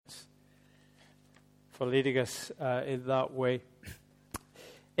for leading us in that way.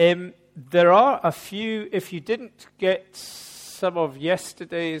 There are a few, if you didn't get some of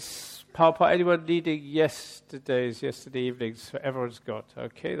yesterday's PowerPoint, anyone needing yesterday evening's, so everyone's got.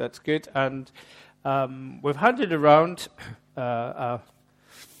 Okay, that's good. And we've handed around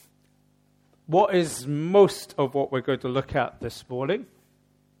what is most of what we're going to look at this morning.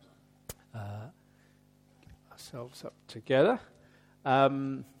 Ourselves up together.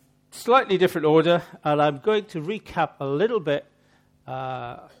 Slightly different order, and I'm going to recap a little bit,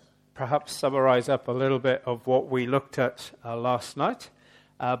 perhaps summarize up a little bit of what we looked at last night.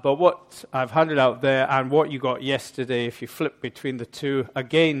 But what I've handed out there and what you got yesterday, if you flip between the two,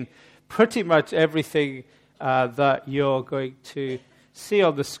 again, pretty much everything that you're going to see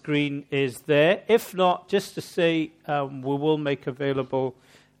on the screen is there. If not, just to say we will make available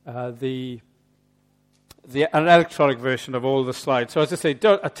an electronic version of all the slides. So as I say,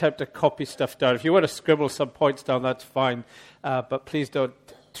 don't attempt to copy stuff down. If you want to scribble some points down, that's fine. But please don't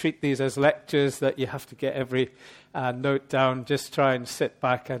treat these as lectures that you have to get every note down. Just try and sit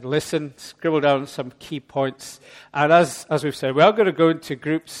back and listen, scribble down some key points. And as we've said, we are going to go into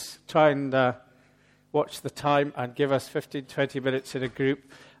groups, try and watch the time and give us 15, 20 minutes in a group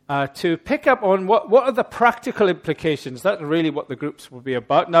to pick up on what are the practical implications. That's really what the groups will be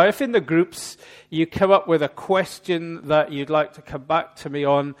about. Now, if in the groups you come up with a question that you'd like to come back to me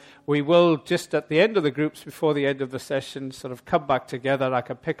on, we will just at the end of the groups, before the end of the session, sort of come back together and I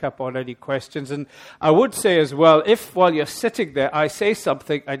can pick up on any questions. And I would say as well, if while you're sitting there I say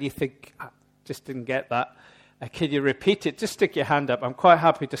something and you think, I just didn't get that, can you repeat it? Just stick your hand up. I'm quite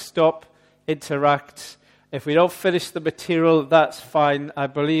happy to stop, interact. If we don't finish the material, that's fine. I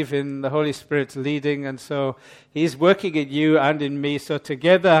believe in the Holy Spirit's leading, and so He's working in you and in me. So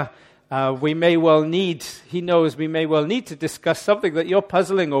together, we may well need, He knows we may well need to discuss something that you're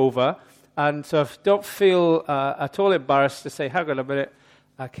puzzling over. And so don't feel at all embarrassed to say, hang on a minute,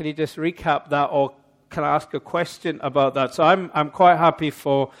 can you just recap that, or can I ask a question about that? So I'm quite happy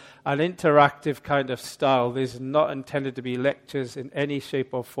for an interactive kind of style. These are not intended to be lectures in any shape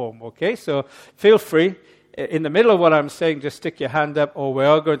or form, okay? So feel free. In the middle of what I'm saying, just stick your hand up, or we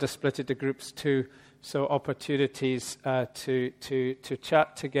are going to split into groups too, so opportunities to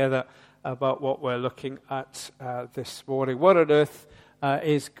chat together about what we're looking at this morning. What on earth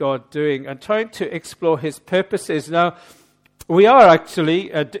is God doing? And trying to explore His purposes. Now, we are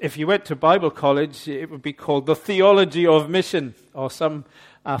actually, if you went to Bible college, it would be called the theology of mission, or some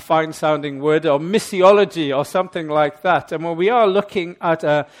fine-sounding word, or missiology, or something like that. And when we are looking at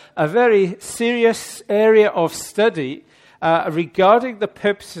a very serious area of study regarding the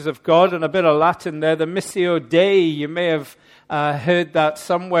purposes of God, and a bit of Latin there, the Missio Dei, you may have heard that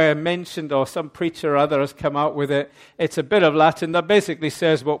somewhere mentioned, or some preacher or other has come out with it. It's a bit of Latin that basically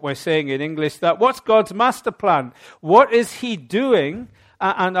says what we're saying in English, that what's God's master plan? What is He doing?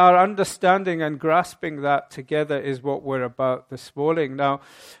 And our understanding and grasping that together is what we're about this morning. Now,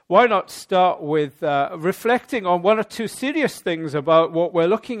 why not start with reflecting on one or two serious things about what we're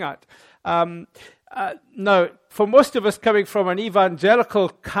looking at? Now, for most of us coming from an evangelical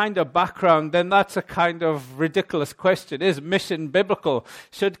kind of background, then that's a kind of ridiculous question. Is mission biblical?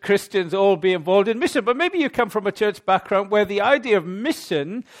 Should Christians all be involved in mission? But maybe you come from a church background where the idea of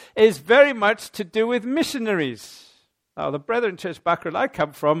mission is very much to do with missionaries. Now, the Brethren Church background I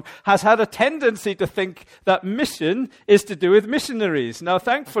come from has had a tendency to think that mission is to do with missionaries. Now,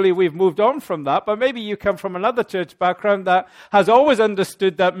 thankfully, we've moved on from that, but maybe you come from another church background that has always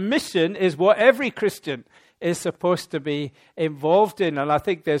understood that mission is what every Christian is supposed to be involved in. And I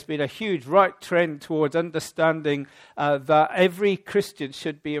think there's been a huge right trend towards understanding that every Christian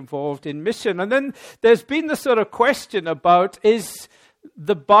should be involved in mission. And then there's been the sort of question about, is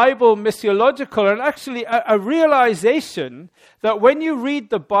the Bible missiological? And actually a realization that when you read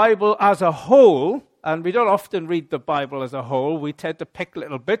the Bible as a whole, and we don't often read the Bible as a whole, we tend to pick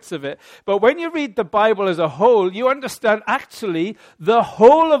little bits of it, but when you read the Bible as a whole, you understand actually the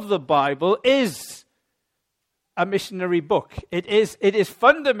whole of the Bible is a missionary book. It is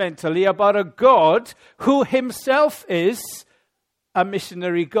fundamentally about a God who Himself is a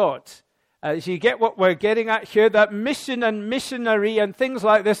missionary God. So you get what we're getting at here, that mission and missionary and things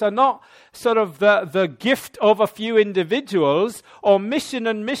like this are not sort of the gift of a few individuals, or mission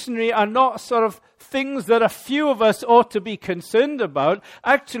and missionary are not sort of things that a few of us ought to be concerned about.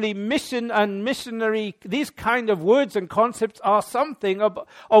 Actually, mission and missionary, these kind of words and concepts are something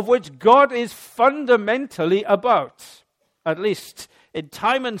of which God is fundamentally about, at least in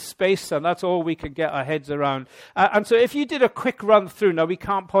time and space, and that's all we can get our heads around. And so if you did a quick run through, now we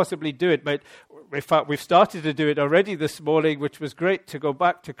can't possibly do it, but In fact, we've started to do it already this morning, which was great to go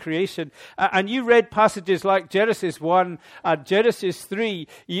back to creation. And you read passages like Genesis 1 and Genesis 3.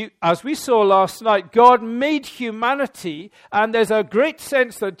 As we saw last night, God made humanity, and there's a great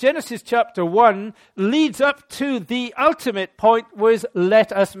sense that Genesis chapter 1 leads up to the ultimate point was,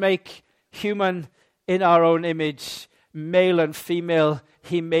 let us make human in our own image, male and female.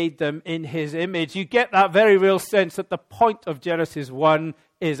 He made them in his image. You get that very real sense that the point of Genesis 1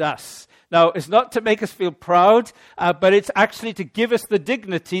 is us. Now, it's not to make us feel proud, but it's actually to give us the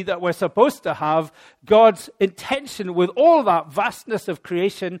dignity that we're supposed to have. God's intention with all that vastness of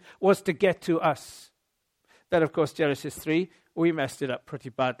creation was to get to us. Then, of course, Genesis 3, we messed it up pretty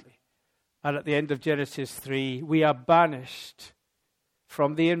badly. And at the end of Genesis 3, we are banished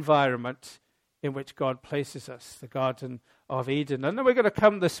from the environment in which God places us, the Garden of Eden. And then we're going to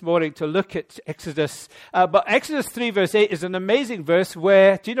come this morning to look at Exodus. But Exodus 3 verse 8 is an amazing verse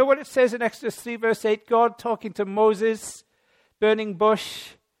where, do you know what it says in Exodus 3 verse 8? God talking to Moses, burning bush.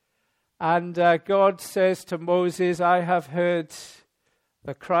 And God says to Moses, I have heard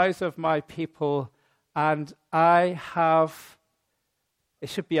the cries of my people, and I have, it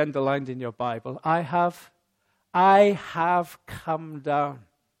should be underlined in your Bible, I have come down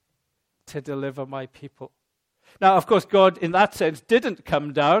to deliver my people. Now, of course, God, in that sense, didn't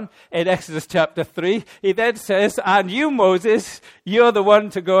come down in Exodus chapter 3. He then says, and you, Moses, you're the one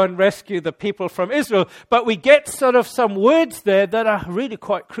to go and rescue the people from Israel. But we get sort of some words there that are really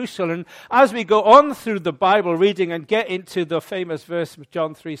quite crucial. And as we go on through the Bible reading and get into the famous verse of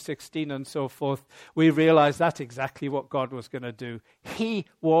John 3:16 and so forth, we realize that's exactly what God was going to do. He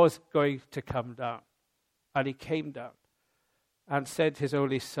was going to come down. And he came down and sent his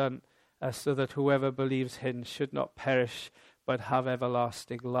only Son, so that whoever believes him should not perish, but have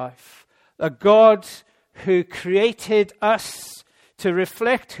everlasting life. A God who created us to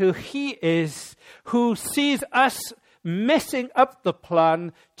reflect who he is, who sees us messing up the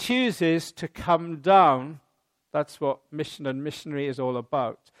plan, chooses to come down. That's what mission and missionary is all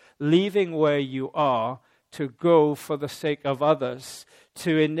about. Leaving where you are to go for the sake of others,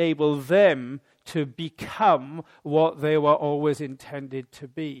 to enable them to become what they were always intended to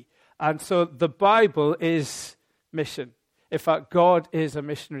be. And so the Bible is mission. In fact, God is a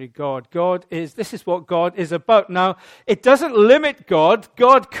missionary God. This is what God is about. Now, it doesn't limit God.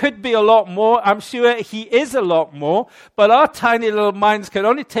 God could be a lot more. I'm sure he is a lot more. But our tiny little minds can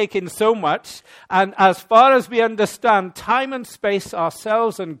only take in so much. And as far as we understand time and space,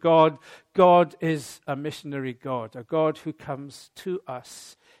 ourselves and God, God is a missionary God. A God who comes to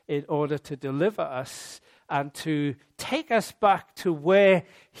us in order to deliver us and to take us back to where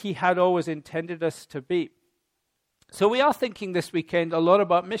he had always intended us to be. So we are thinking this weekend a lot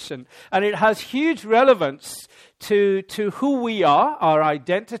about mission, and it has huge relevance to who we are, our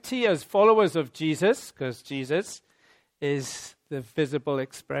identity as followers of Jesus, because Jesus is the visible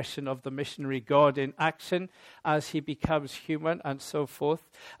expression of the missionary God in action as he becomes human and so forth.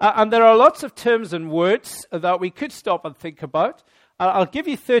 And there are lots of terms and words that we could stop and think about. I'll give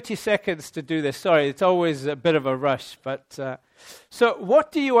you 30 seconds to do this. Sorry, it's always a bit of a rush. But so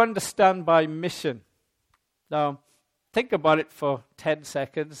what do you understand by mission? Now, think about it for 10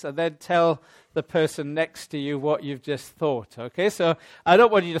 seconds and then tell the person next to you what you've just thought. Okay, so I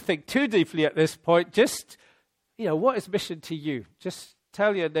don't want you to think too deeply at this point. Just, what is mission to you? Just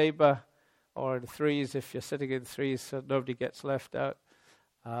tell your neighbor, or in threes if you're sitting in threes so nobody gets left out.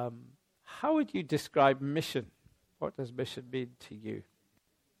 How would you describe mission? What does mission mean to you?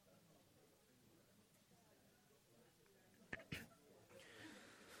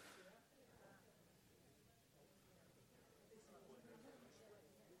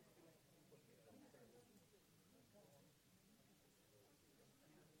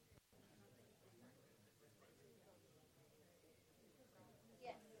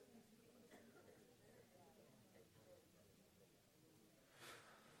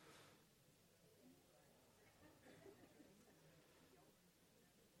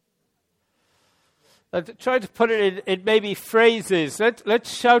 Try to put it in maybe phrases.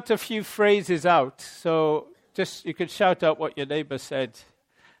 Let's shout a few phrases out. So just you could shout out what your neighbor said.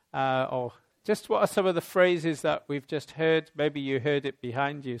 Or just what are some of the phrases that we've just heard? Maybe you heard it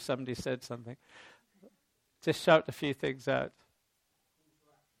behind you. Somebody said something. Just shout a few things out.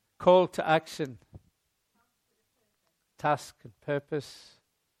 Call to action. Task and purpose.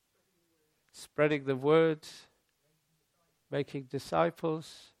 Spreading the word. Making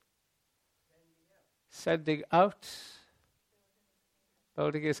disciples. Sending out,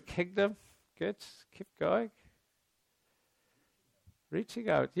 building his kingdom. Good. Keep going. Reaching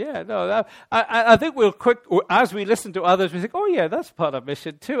out, yeah. No, I think we'll as we listen to others, we think, oh yeah, that's part of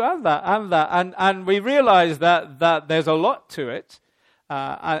mission too, and that, and we realize that there's a lot to it,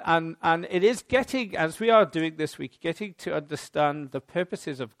 and it is getting, as we are doing this week, getting to understand the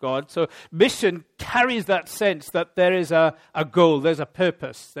purposes of God. So mission carries that sense that there is a goal, there's a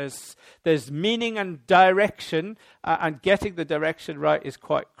purpose, there's meaning and direction, and getting the direction right is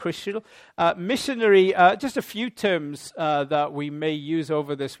quite crucial. Missionary, just a few terms that we may use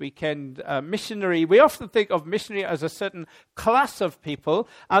over this weekend. Missionary, we often think of missionary as a certain class of people,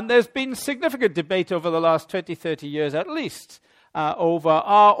 and there's been significant debate over the last 20, 30 years at least, over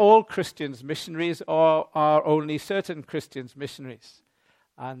are all Christians missionaries or are only certain Christians missionaries.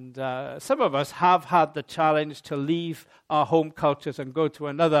 And some of us have had the challenge to leave our home cultures and go to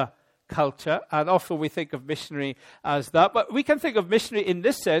another culture, and often we think of missionary as that. But we can think of missionary in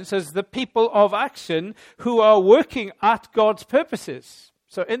this sense as the people of action who are working at God's purposes.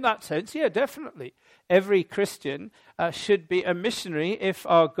 So in that sense, yeah, definitely. Every Christian should be a missionary if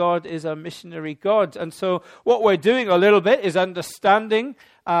our God is a missionary God. And so what we're doing a little bit is understanding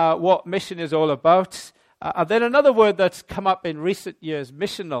what mission is all about. And then another word that's come up in recent years,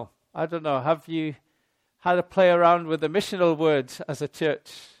 missional. I don't know, have you had to play around with the missional word as a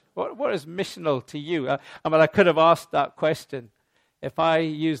church? What is missional to you? I could have asked that question. If I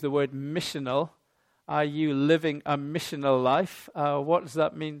use the word missional, are you living a missional life? What does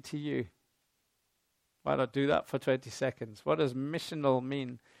that mean to you? Why not do that for 20 seconds? What does missional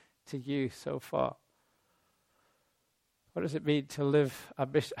mean to you so far? What does it mean to live a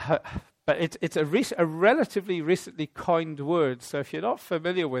mission? But it's a relatively recently coined word, so if you're not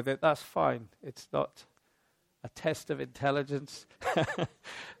familiar with it, that's fine. It's not a test of intelligence.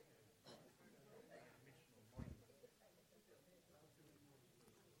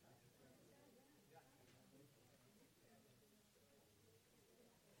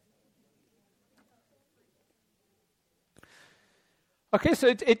 Okay,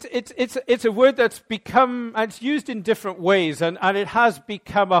 so it's a word that's become, and it's used in different ways, and it has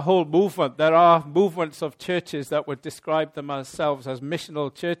become a whole movement. There are movements of churches that would describe themselves as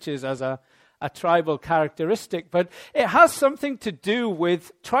missional churches, as a tribal characteristic, but it has something to do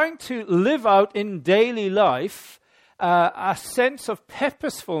with trying to live out in daily life a sense of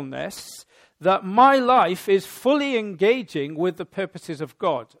purposefulness, that my life is fully engaging with the purposes of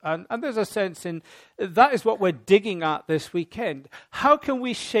God. And there's a sense in that is what we're digging at this weekend. How can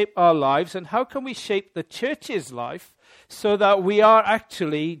we shape our lives, and how can we shape the church's life so that we are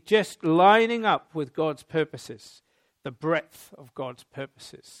actually just lining up with God's purposes, the breadth of God's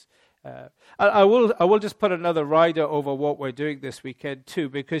purposes? I will just put another rider over what we're doing this weekend too,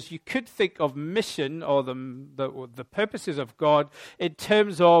 because you could think of mission or the purposes of God in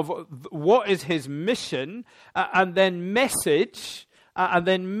terms of what is his mission, and then message, and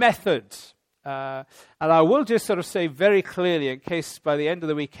then method. And I will just sort of say very clearly, in case by the end of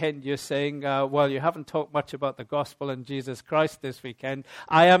the weekend you're saying, well, you haven't talked much about the gospel and Jesus Christ this weekend.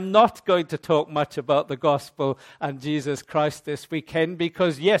 I am not going to talk much about the gospel and Jesus Christ this weekend,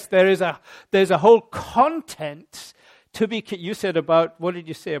 because yes, there's a whole content to be. You said about, what did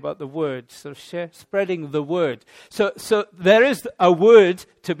you say about the word? So spreading the word. So there is a word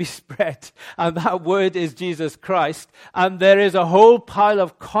to be spread, and that word is Jesus Christ, and there is a whole pile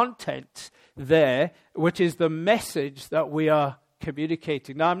of content there, which is the message that we are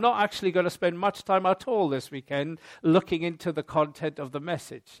communicating. Now, I'm not actually going to spend much time at all this weekend looking into the content of the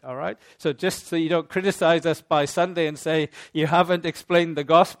message, all right? So just so you don't criticize us by Sunday and say, you haven't explained the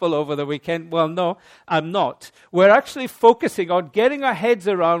gospel over the weekend. Well, no, I'm not. We're actually focusing on getting our heads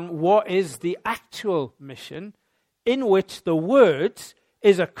around what is the actual mission, in which the word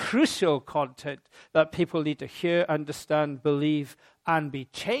is a crucial content that people need to hear, understand, believe, and be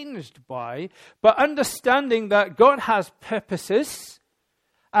changed by, but understanding that God has purposes,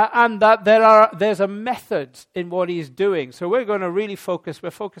 and that there's a method in what he's doing. So we're going to really we're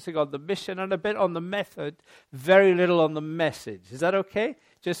focusing on the mission and a bit on the method, very little on the message. Is that okay?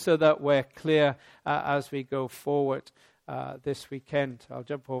 Just so that we're clear as we go forward this weekend. I'll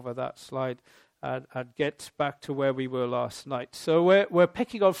jump over that slide and get back to where we were last night. So we're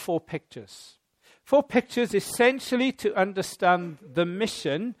picking on 4 pictures. 4 pictures essentially to understand the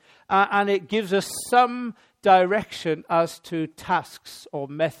mission, and it gives us some direction as to tasks or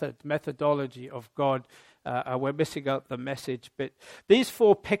methodology of God. We're missing out the message bit. These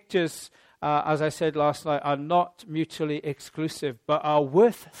 4 pictures, as I said last night, are not mutually exclusive, but are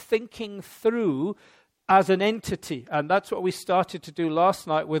worth thinking through as an entity. And that's what we started to do last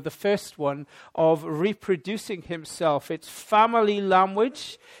night with the first one of reproducing himself. It's family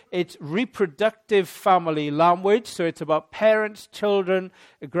language. It's reproductive family language. So it's about parents, children,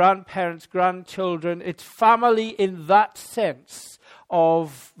 grandparents, grandchildren. It's family in that sense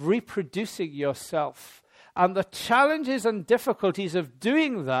of reproducing yourself. And the challenges and difficulties of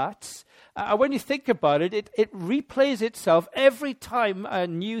doing that, when you think about it, it replays itself every time a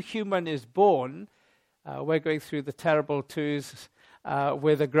new human is born. We're going through the terrible twos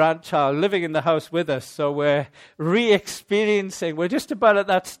with a grandchild living in the house with us. So we're re-experiencing, we're just about at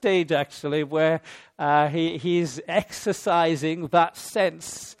that stage actually, where he's exercising that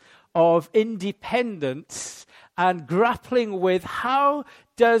sense of independence and grappling with how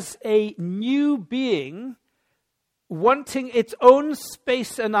does a new being wanting its own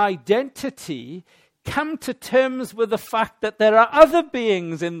space and identity come to terms with the fact that there are other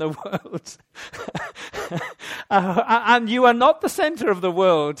beings in the world. And you are not the center of the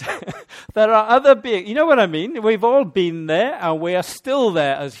world. There are other beings. You know what I mean? We've all been there, and we are still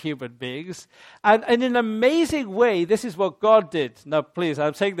there as human beings. And in an amazing way, this is what God did. Now, please,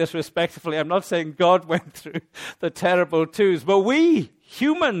 I'm saying this respectfully. I'm not saying God went through the terrible twos, but we,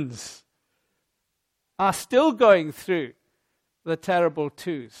 humans, are still going through the terrible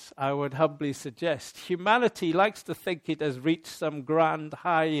twos, I would humbly suggest. Humanity likes to think it has reached some grand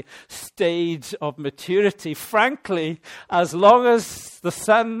high stage of maturity. Frankly, as long as the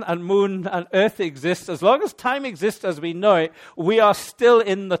sun and moon and earth exist, as long as time exists as we know it, we are still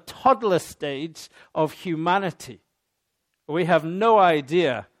in the toddler stage of humanity. We have no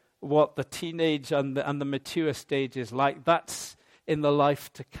idea what the teenage and the mature stage is like. That's in the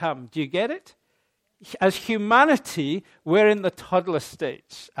life to come. Do you get it? As humanity, we're in the toddler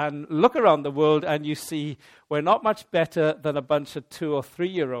stage. And look around the world and you see we're not much better than a bunch of 2 or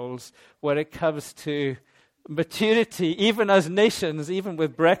 3-year-olds when it comes to maturity, even as nations, even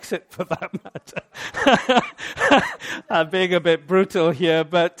with Brexit for that matter. I'm being a bit brutal here,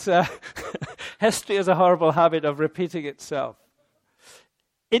 but history has a horrible habit of repeating itself.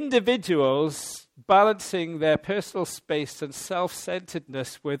 Individuals balancing their personal space and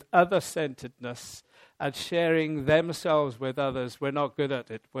self-centeredness with other-centeredness and sharing themselves with others. We're not good at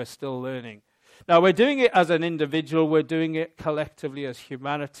it. We're still learning. Now, we're doing it as an individual. We're doing it collectively as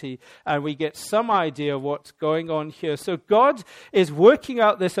humanity. And we get some idea of what's going on here. So God is working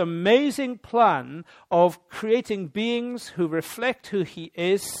out this amazing plan of creating beings who reflect who he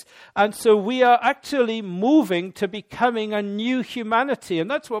is. And so we are actually moving to becoming a new humanity. And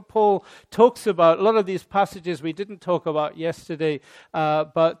that's what Paul talks about. A lot of these passages we didn't talk about yesterday,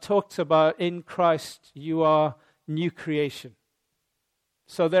 but talks about in Christ you are new creation.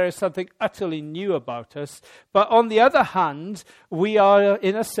 So there is something utterly new about us. But on the other hand, we are,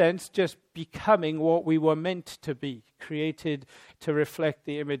 in a sense, just becoming what we were meant to be, created to reflect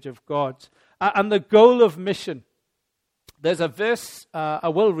the image of God. And the goal of mission. There's a verse, I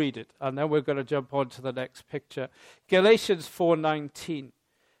will read it, and then we're going to jump on to the next picture. Galatians 4:19.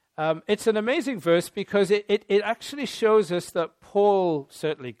 It's an amazing verse because it actually shows us that Paul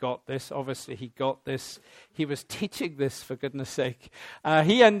certainly got this. Obviously, he got this. He was teaching this, for goodness sake.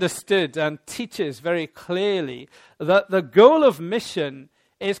 He understood and teaches very clearly that the goal of mission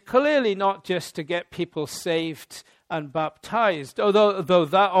is clearly not just to get people saved and baptized, although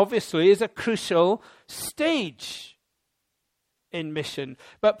that obviously is a crucial stage in mission.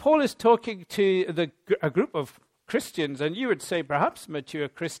 But Paul is talking to a group of Christians, and you would say perhaps mature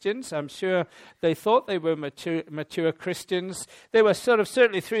Christians. I'm sure they thought they were mature Christians. They were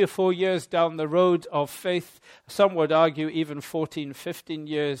certainly 3 or 4 years down the road of faith. Some would argue even 14, 15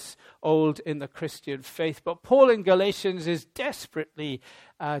 years old in the Christian faith. But Paul in Galatians is desperately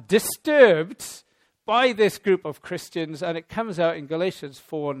disturbed by this group of Christians, and it comes out in Galatians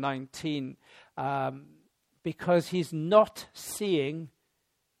 4:19 because he's not seeing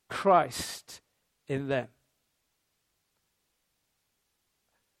Christ in them.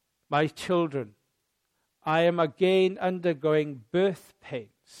 My children, I am again undergoing birth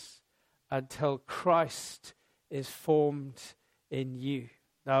pains until Christ is formed in you.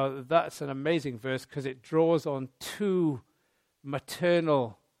 Now, that's an amazing verse because it draws on 2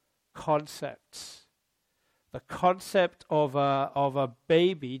 maternal concepts. The concept of a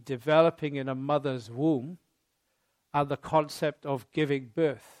baby developing in a mother's womb and the concept of giving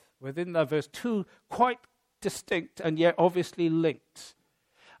birth. Within that verse, 2 quite distinct and yet obviously linked.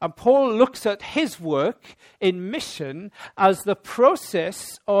 And Paul looks at his work in mission as the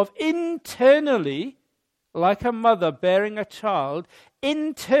process of internally, like a mother bearing a child,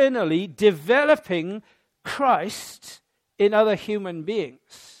 internally developing Christ in other human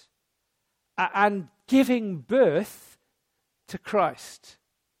beings. And giving birth to Christ.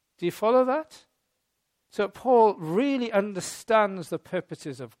 Do you follow that? So Paul really understands the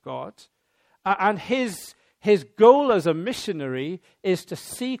purposes of God, and his goal as a missionary is to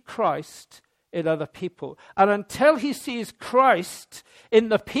see Christ in other people. And until he sees Christ in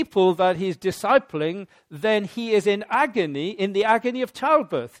the people that he's discipling, then he is in agony, in the agony of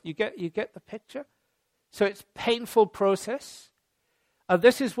childbirth. You get the picture? So it's a painful process. And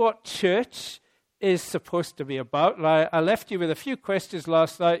this is what church is supposed to be about. And I left you with a few questions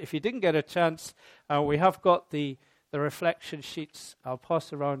last night. If you didn't get a chance, we have got the reflection sheets. I'll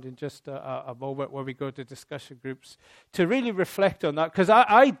pass around in just a moment when we go to discussion groups to really reflect on that. Because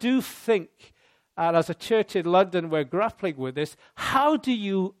I do think, and as a church in London, we're grappling with this. How do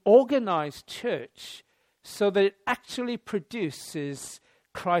you organize church so that it actually produces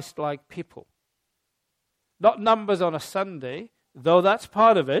Christ-like people? Not numbers on a Sunday, though that's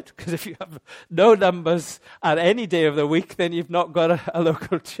part of it, because if you have no numbers at any day of the week, then you've not got a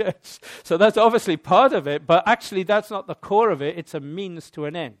local church. So that's obviously part of it, but actually that's not the core of it. It's a means to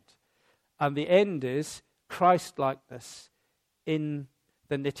an end. And the end is Christ-likeness in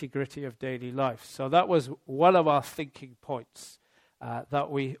the nitty-gritty of daily life. So that was one of our thinking points that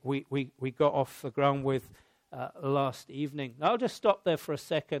we got off the ground with last evening. Now, I'll just stop there for a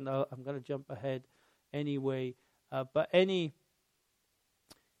second. I'm going to jump ahead anyway. But any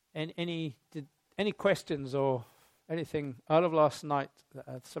questions or anything out of last night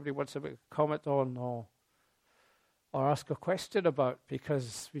that somebody wants to make a comment on or ask a question about?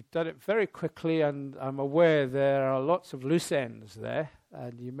 Because we've done it very quickly, and I'm aware there are lots of loose ends there,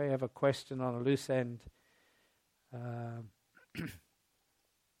 and you may have a question on a loose end.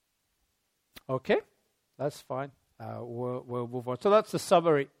 Okay, that's fine. We'll move on. So that's the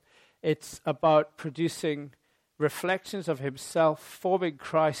summary. It's about producing reflections of himself, forming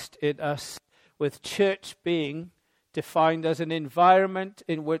Christ in us, with church being defined as an environment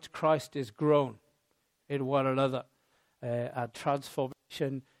in which Christ is grown in one another. And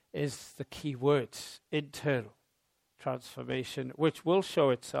transformation is the key word, internal transformation, which will show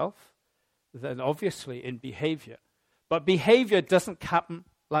itself then obviously in behavior. But behavior doesn't happen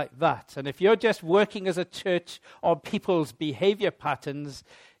like that. And if you're just working as a church on people's behavior patterns,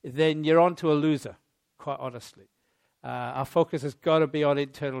 then you're onto a loser, quite honestly. Our focus has got to be on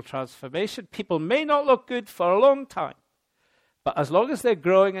internal transformation. People may not look good for a long time, but as long as they're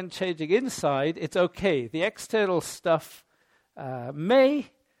growing and changing inside, it's okay. The external stuff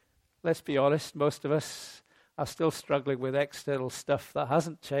let's be honest, most of us are still struggling with external stuff that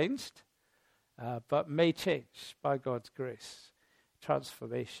hasn't changed, but may change by God's grace.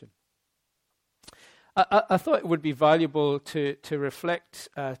 Transformation. I thought it would be valuable to reflect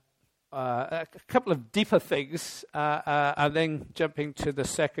a couple of deeper things, and then jumping to the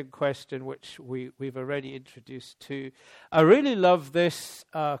second question, which we've already introduced to. I really love this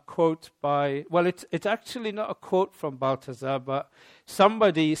quote by, well, it's actually not a quote from Balthasar, but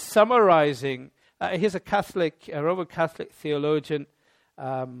somebody summarizing. Here's a Roman Catholic theologian,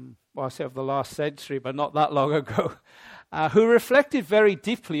 I say of the last century, but not that long ago, who reflected very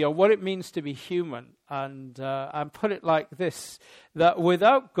deeply on what it means to be human. And put it like this, that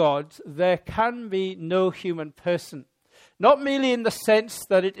without God, there can be no human person. Not merely in the sense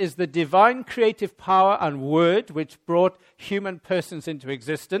that it is the divine creative power and word which brought human persons into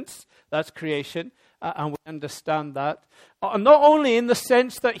existence. That's creation, and we understand that. Not only in the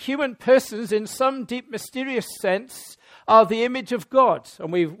sense that human persons, in some deep, mysterious sense, are the image of God.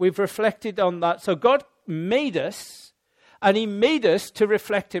 And we've reflected on that. So God made us, and he made us to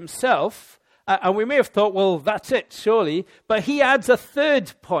reflect himself. And we may have thought, well, that's it, surely. But he adds a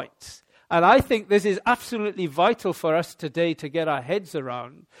third point. And I think this is absolutely vital for us today to get our heads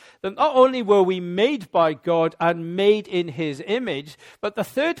around. That not only were we made by God and made in his image, but the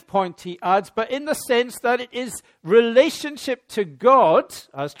third point he adds, but in the sense that it is relationship to God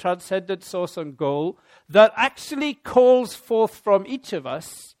as transcendent source and goal that actually calls forth from each of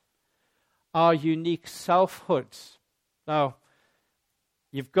us our unique selfhoods. Now,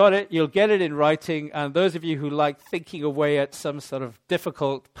 you've got it, you'll get it in writing, and those of you who like thinking away at some sort of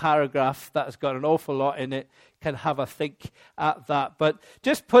difficult paragraph that has got an awful lot in it can have a think at that. But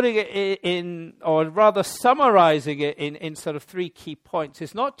just putting it in, or rather summarizing it in sort of three key points,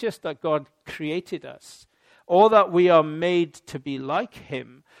 it's not just that God created us, or that we are made to be like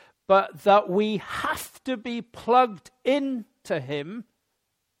him, but that we have to be plugged into him,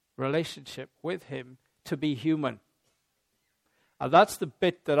 relationship with him, to be human. And that's the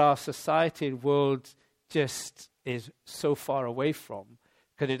bit that our society and world just is so far away from.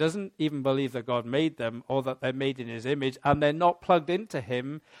 because he doesn't even believe that God made them or that they're made in his image, and they're not plugged into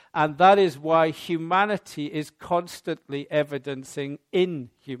him. And that is why humanity is constantly evidencing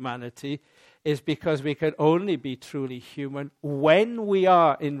in humanity, is because we can only be truly human when we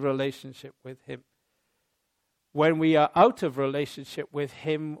are in relationship with him. When we are out of relationship with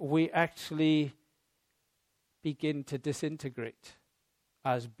him, we actually begin to disintegrate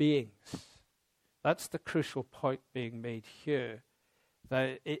as beings. That's the crucial point being made here.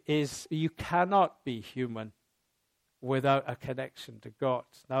 That it is, you cannot be human without a connection to God.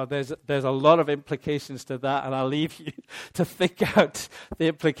 Now, there's a lot of implications to that, and I'll leave you to think out the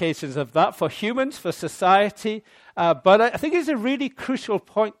implications of that for humans, for society. But I think it's a really crucial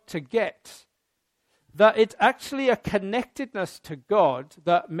point to get, that it's actually a connectedness to God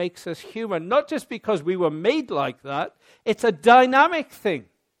that makes us human, not just because we were made like that. It's a dynamic thing.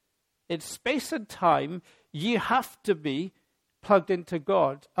 In space and time, you have to be plugged into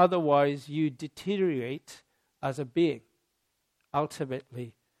God. Otherwise, you deteriorate as a being,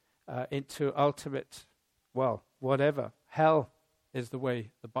 ultimately, into ultimate, whatever. Hell is the way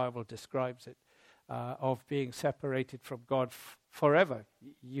the Bible describes it, of being separated from God forever.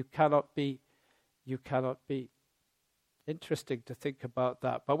 You cannot be. Interesting to think about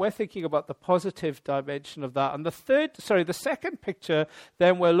that. But we're thinking about the positive dimension of that. And the second picture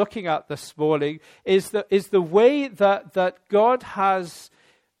then we're looking at this morning is the way that God has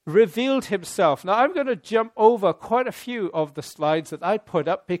revealed himself. Now, I'm going to jump over quite a few of the slides that I put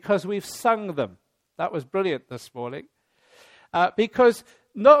up because we've sung them. That was brilliant this morning. Because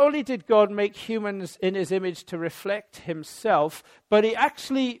not only did God make humans in his image to reflect himself, but he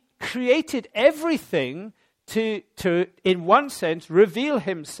actually created everything to in one sense, reveal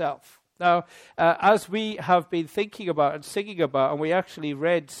himself. Now, as we have been thinking about and singing about, and we actually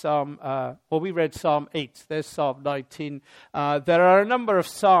read Psalm 8. There's Psalm 19. There are a number of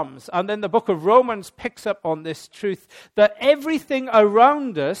Psalms. And then the book of Romans picks up on this truth that everything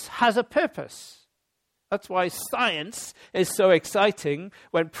around us has a purpose. That's why science is so exciting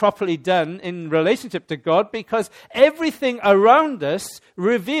when properly done in relationship to God, because everything around us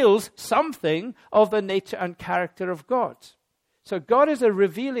reveals something of the nature and character of God. So God is a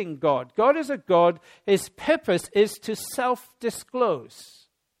revealing God. God is a God, his purpose is to self-disclose.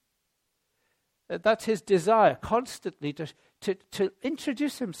 That's his desire, constantly to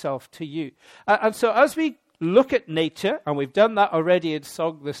introduce himself to you. And so as we look at nature, and we've done that already in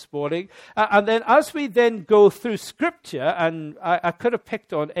song this morning, and then as we then go through Scripture, and I could have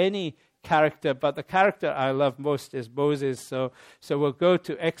picked on any character, but the character I love most is Moses, so we'll go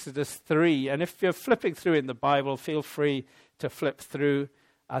to Exodus 3, and if you're flipping through in the Bible, feel free to flip through.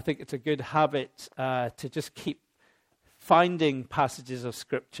 I think it's a good habit to just keep finding passages of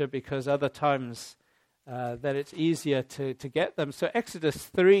Scripture, because other times then it's easier to get them. So Exodus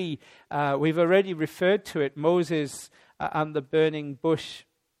 3, we've already referred to it, Moses and the burning bush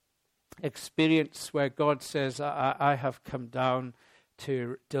experience where God says, I have come down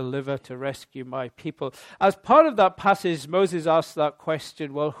to deliver, to rescue my people. As part of that passage, Moses asks that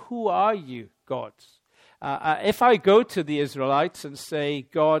question, well, who are you, God? If I go to the Israelites and say,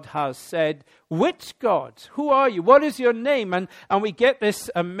 God has said, which God? Who are you? What is your name? And we get this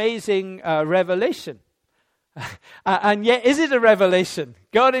amazing revelation. And yet, is it a revelation?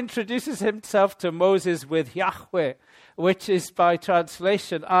 God introduces himself to Moses with Yahweh, which is by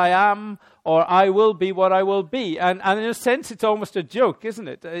translation, I am or I will be what I will be. And in a sense, it's almost a joke, isn't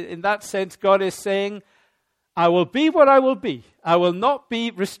it? In that sense, God is saying, I will be what I will be. I will not be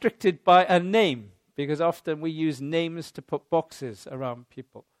restricted by a name, because often we use names to put boxes around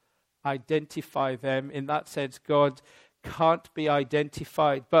people, identify them. In that sense, God can't be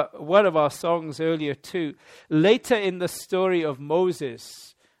identified. But one of our songs earlier too, later in the story of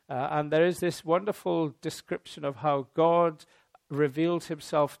Moses, and there is this wonderful description of how God revealed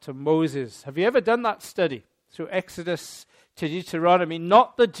himself to Moses. Have you ever done that study through Exodus to Deuteronomy?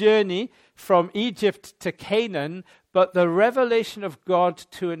 Not the journey from Egypt to Canaan, but the revelation of God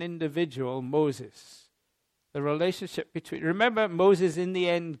to an individual, Moses. The relationship between... Remember, Moses, in the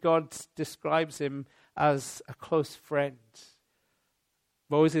end, God describes him as a close friend.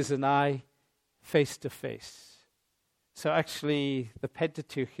 Moses and I, face to face. So actually, the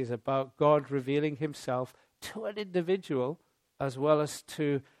Pentateuch is about God revealing himself to an individual as well as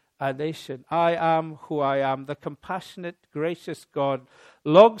to a nation. I am who I am, the compassionate, gracious God,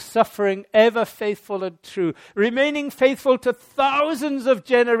 long-suffering, ever faithful and true, remaining faithful to thousands of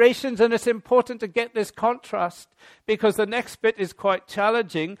generations. And it's important to get this contrast because the next bit is quite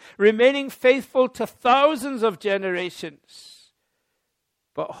challenging. Remaining faithful to thousands of generations,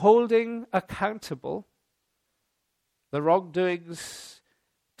 but holding accountable the wrongdoings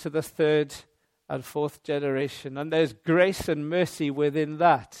to the third and fourth generation. And there's grace and mercy within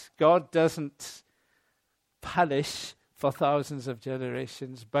that. God doesn't punish for thousands of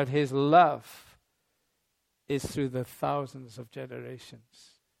generations, but his love is through the thousands of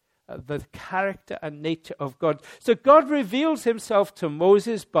generations. The character and nature of God. So God reveals himself to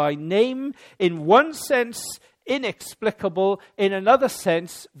Moses by name, in one sense inexplicable, in another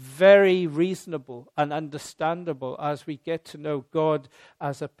sense very reasonable and understandable as we get to know God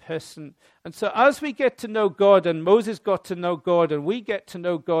as a person. And so as we get to know God, and Moses got to know God, and we get to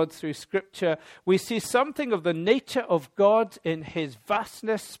know God through Scripture, we see something of the nature of God in his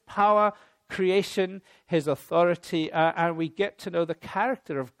vastness, power, creation, his authority, and we get to know the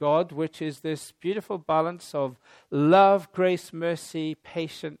character of God, which is this beautiful balance of love, grace, mercy,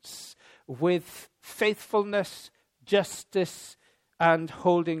 patience, with faithfulness, justice, and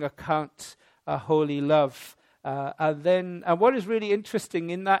holding account, a holy love. And what is really interesting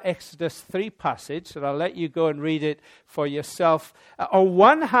in that Exodus 3 passage, and I'll let you go and read it for yourself. On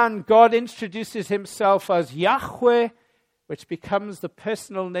one hand, God introduces himself as Yahweh, which becomes the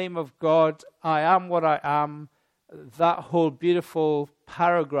personal name of God. I am what I am. That whole beautiful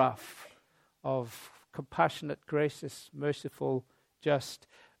paragraph of compassionate, gracious, merciful, just.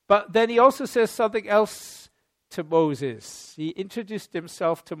 But then he also says something else to Moses. He introduced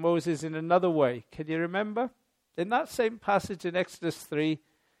himself to Moses in another way. Can you remember? In that same passage in Exodus 3,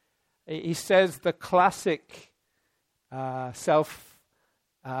 he says the classic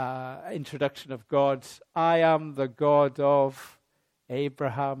introduction of God. I am the God of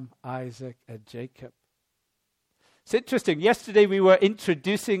Abraham, Isaac, and Jacob. It's interesting. Yesterday we were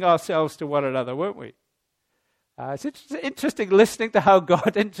introducing ourselves to one another, weren't we? It's interesting listening to how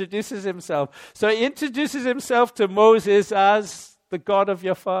God introduces himself. So he introduces himself to Moses as the God of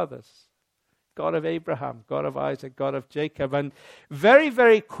your fathers. God of Abraham, God of Isaac, God of Jacob. And very,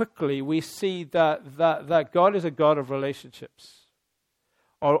 very quickly we see that God is a God of relationships.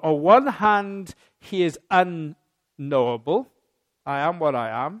 On one hand, he is unknowable. I am what I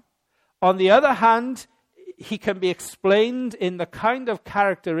am. On the other hand, he can be explained in the kind of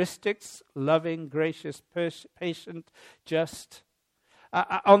characteristics, loving, gracious, patient, just.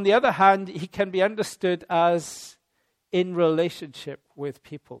 On the other hand, he can be understood as in relationship with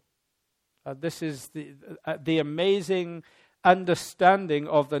people. This is the amazing understanding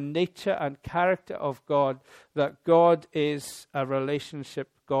of the nature and character of God, that God is a relationship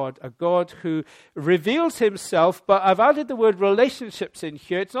God, a God who reveals himself, but I've added the word relationships in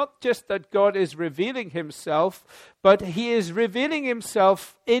here. It's not just that God is revealing himself, but he is revealing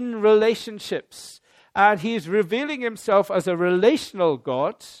himself in relationships. And he is revealing himself as a relational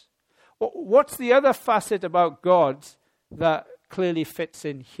God. What's the other facet about God that clearly fits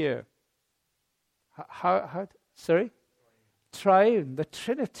in here? Sorry? Triune, the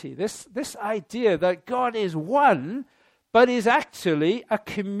Trinity. This idea that God is one, but is actually a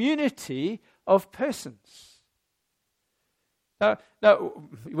community of persons. Now,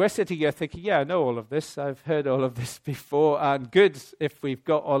 we're sitting here thinking, yeah, I know all of this. I've heard all of this before, and good if we've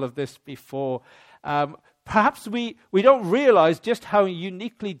got all of this before. Perhaps we don't realize just how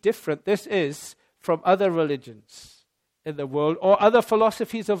uniquely different this is from other religions in the world or other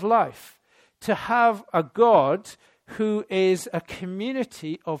philosophies of life. To have a God who is a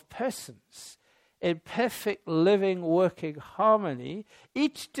community of persons in perfect living, working harmony,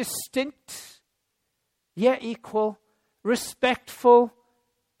 each distinct, yet equal, respectful,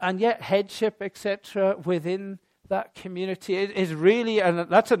 and yet headship, etc., within that community. It is really, and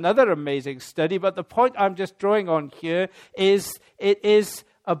that's another amazing study, but the point I'm just drawing on here is it is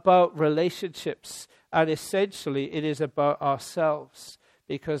about relationships, and essentially it is about ourselves,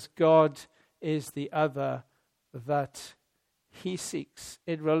 because God is the other that he seeks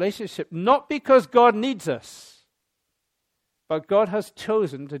in relationship, not because God needs us, but God has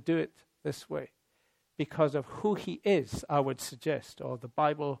chosen to do it this way because of who he is, I would suggest, or the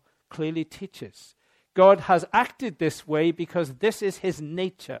Bible clearly teaches. God has acted this way because this is his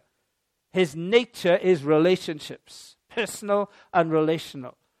nature. His nature is relationships, personal and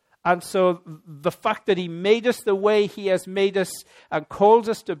relational. And so the fact that he made us the way he has made us and calls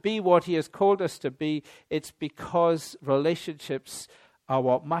us to be what he has called us to be, it's because relationships are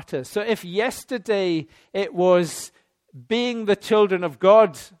what matters. So if yesterday it was being the children of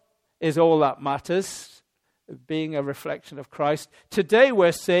God is all that matters, being a reflection of Christ, today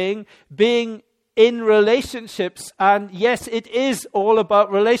we're saying being in relationships, and yes, it is all about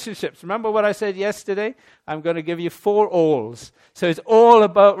relationships. Remember what I said yesterday? I'm going to give you 4 alls. So it's all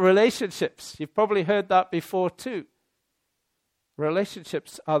about relationships. You've probably heard that before too.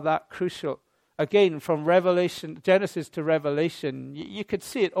 Relationships are that crucial. Again, from Genesis to Revelation, you could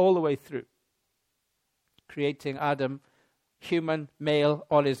see it all the way through. Creating Adam, human, male,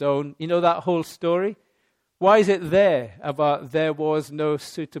 on his own. You know that whole story? Why is it there about there was no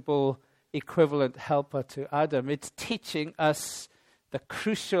suitable equivalent helper to Adam? It's teaching us the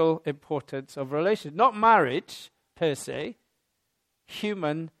crucial importance of relationship. Not marriage, per se.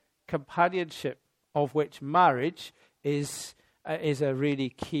 Human companionship, of which marriage is a really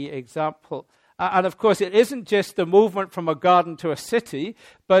key example. And of course, it isn't just the movement from a garden to a city,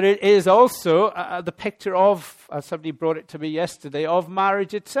 but it is also the picture of, as somebody brought it to me yesterday, of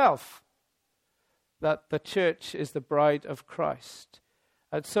marriage itself. That the church is the bride of Christ.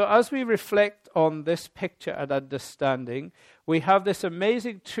 And so as we reflect on this picture and understanding, we have this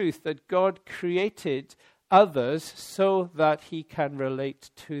amazing truth that God created others so that he can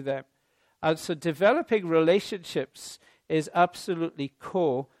relate to them. And so developing relationships is absolutely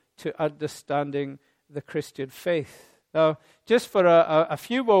core to understanding the Christian faith. Now, just for a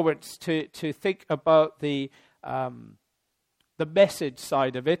few moments to think about the message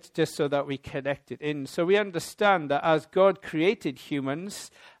side of it, just so that we connect it in. So we understand that as God created humans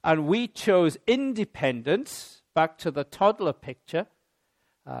and we chose independence, back to the toddler picture,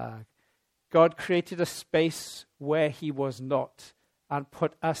 God created a space where he was not and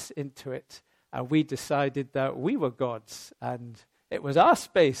put us into it. And we decided that we were God's and it was our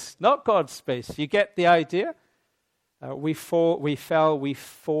space, not God's space. You get the idea? We fell, we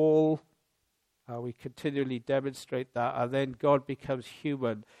fall. We continually demonstrate that. And then God becomes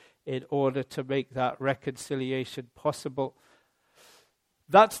human in order to make that reconciliation possible.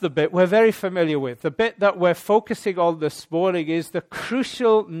 That's the bit we're very familiar with. The bit that we're focusing on this morning is the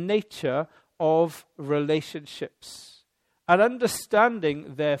crucial nature of relationships. And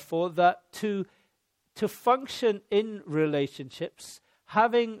understanding, therefore, that to function in relationships,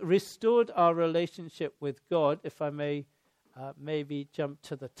 having restored our relationship with God, if I may maybe jump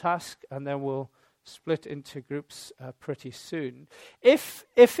to the task, and then we'll split into groups pretty soon. If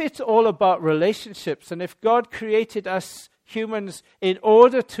it's all about relationships, and if God created us humans in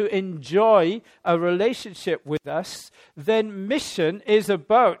order to enjoy a relationship with us, then mission is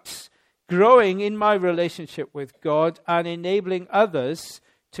about growing in my relationship with God and enabling others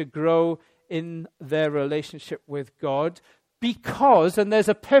to grow in their relationship with God, because, and there's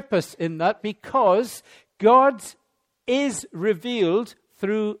a purpose in that, because God is revealed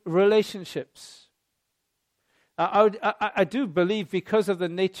through relationships. I do believe, because of the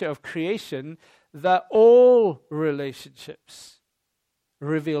nature of creation, that all relationships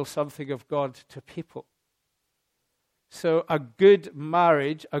reveal something of God to people. So a good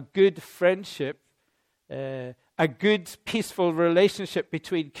marriage, a good friendship, a good peaceful relationship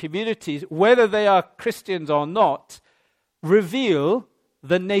between communities, whether they are Christians or not, reveal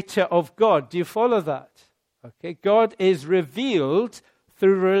the nature of God. Do you follow that? Okay, God is revealed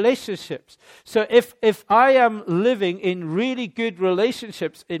through relationships. So if I am living in really good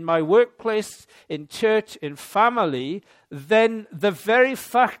relationships in my workplace, in church, in family, then the very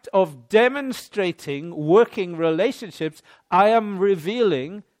fact of demonstrating working relationships, I am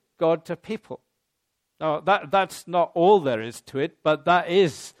revealing God to people. Now, that's not all there is to it, but that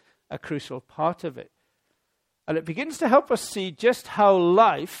is a crucial part of it. And it begins to help us see just how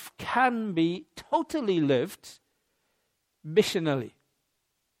life can be totally lived missionally.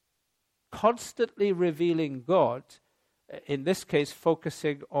 Constantly revealing God, in this case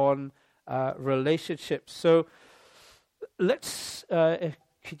focusing on relationships. So let's,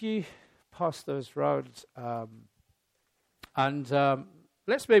 could you pass those round? And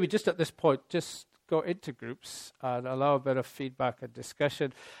let's maybe just at this point just go into groups and allow a bit of feedback and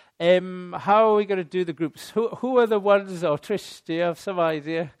discussion. How are we going to do the groups? Who are the ones, or Trish, do you have some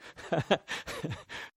idea?